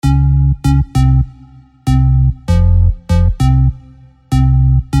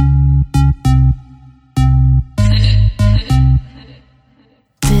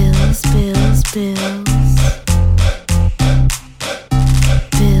bills.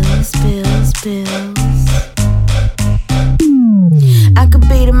 Bills, bills, bills. I could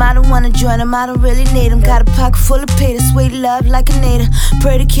beat him, I don't wanna join him, I don't really need him. Got a pocket full of Peter, sweet love like a native.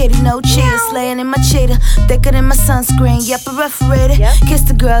 Pretty kitty, no cheers, slaying in my cheetah. Thicker than my sunscreen, yep, I refrigerated. Kiss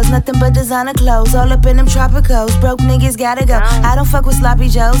the girls, nothing but designer clothes. All up in them tropicals, broke niggas gotta go. I don't fuck with sloppy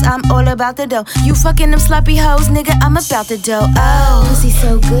joes, I'm all about the dough. You fucking them sloppy hoes, nigga, I'm about the dough. Oh, pussy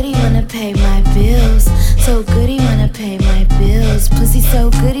so good, he wanna pay my bills. So good, he wanna pay my bills. Pussy so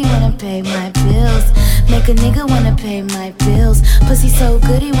good, he wanna pay my bills. Make a nigga wanna pay my bills. Pussy so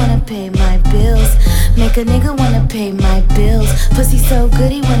good, he wanna pay my bills. Make a nigga wanna pay my bills. Pussy so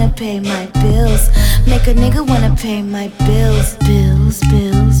good, he wanna pay my bills. Make a nigga wanna pay my bills. Bills,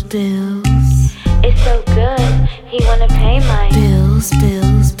 bills, bills. It's so good, he wanna pay my bills,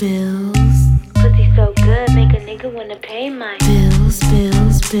 bills, bills. Pussy so good, make a nigga wanna pay my bills,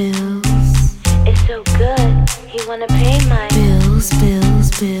 bills, bills. It's so good, he wanna pay my bills,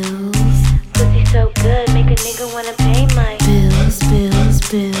 bills, bills. Pussy so good, make a nigga wanna pay my bills, bills,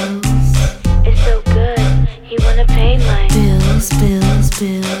 bills. It's so good, he wanna pay my bills, bills,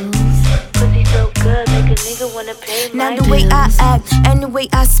 bills. Pussy so good, make a nigga wanna pay my now the way I act and the way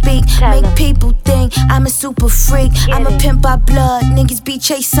I speak make people think I'm a super freak. I'm a pimp by blood, niggas be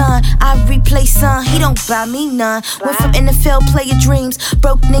Chase son. I replay son, he don't buy me none. Went from NFL player dreams,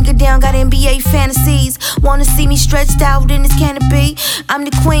 broke nigga down, got NBA fantasies. Wanna see me stretched out in this canopy? I'm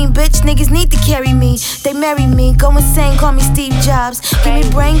the queen, bitch, niggas need to carry me. They marry me, go insane, call me Steve Jobs. Give me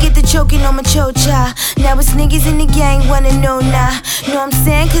brain, get the choking on my chocha. Now it's niggas in the gang wanna know now. Know I'm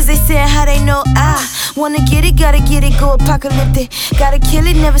saying, cause they saying how they know I wanna get it, gotta get it, go apocalyptic. Gotta kill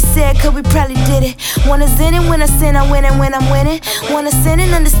it, never said, cause we probably did it. Wanna sin it, when I sin, I win, and when I'm winning. Wanna sin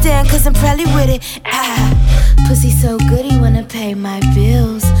and understand, cause I'm probably with it. Pussy so good, he wanna pay my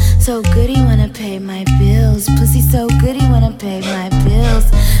bills. So good, he wanna pay my bills. Pussy so good, he wanna pay my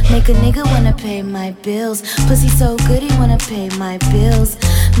bills. Make a nigga wanna pay my bills. Pussy so good, he wanna pay my bills.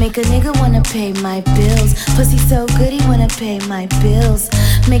 Make a nigga wanna pay my bills. Pussy so good, he wanna pay my bills.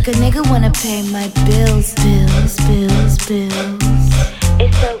 Make a nigga wanna pay my bills. Bills, bills, bills.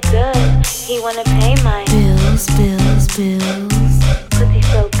 It's so good, he wanna pay my bills, bills, bills. Pussy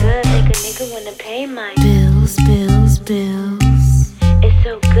so good, make a nigga wanna pay my bills, bills, bills. It's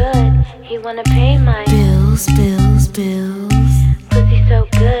so good, he wanna pay my bills, bills, bills. Pussy so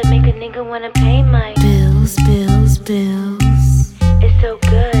good, make a nigga wanna pay my bills, bills, bills. It's so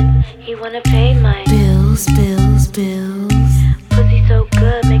good, he wanna pay my bills, bills, bills. Pussy so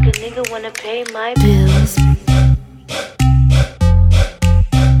good, make a nigga wanna pay my bills.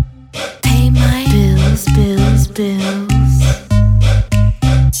 Pay my bills, bills, bills.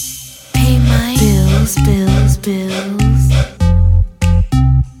 Pay my bills, bills, bills.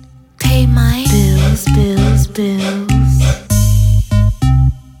 Pay my bills, bills, bills.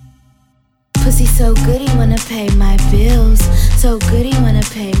 Pussy so good, he wanna pay my bills. So good, he wanna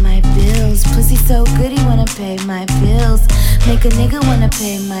pay my bills. Pussy so good, he wanna pay my bills. Make a nigga wanna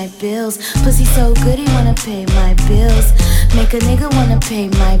pay my bills. Pussy so good, he wanna pay my bills. Make a nigga wanna pay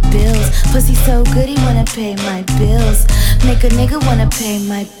my bills. Pussy so good, he wanna pay my bills. Make a nigga wanna pay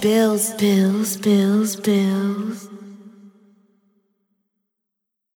my bills. Bills, bills, bills.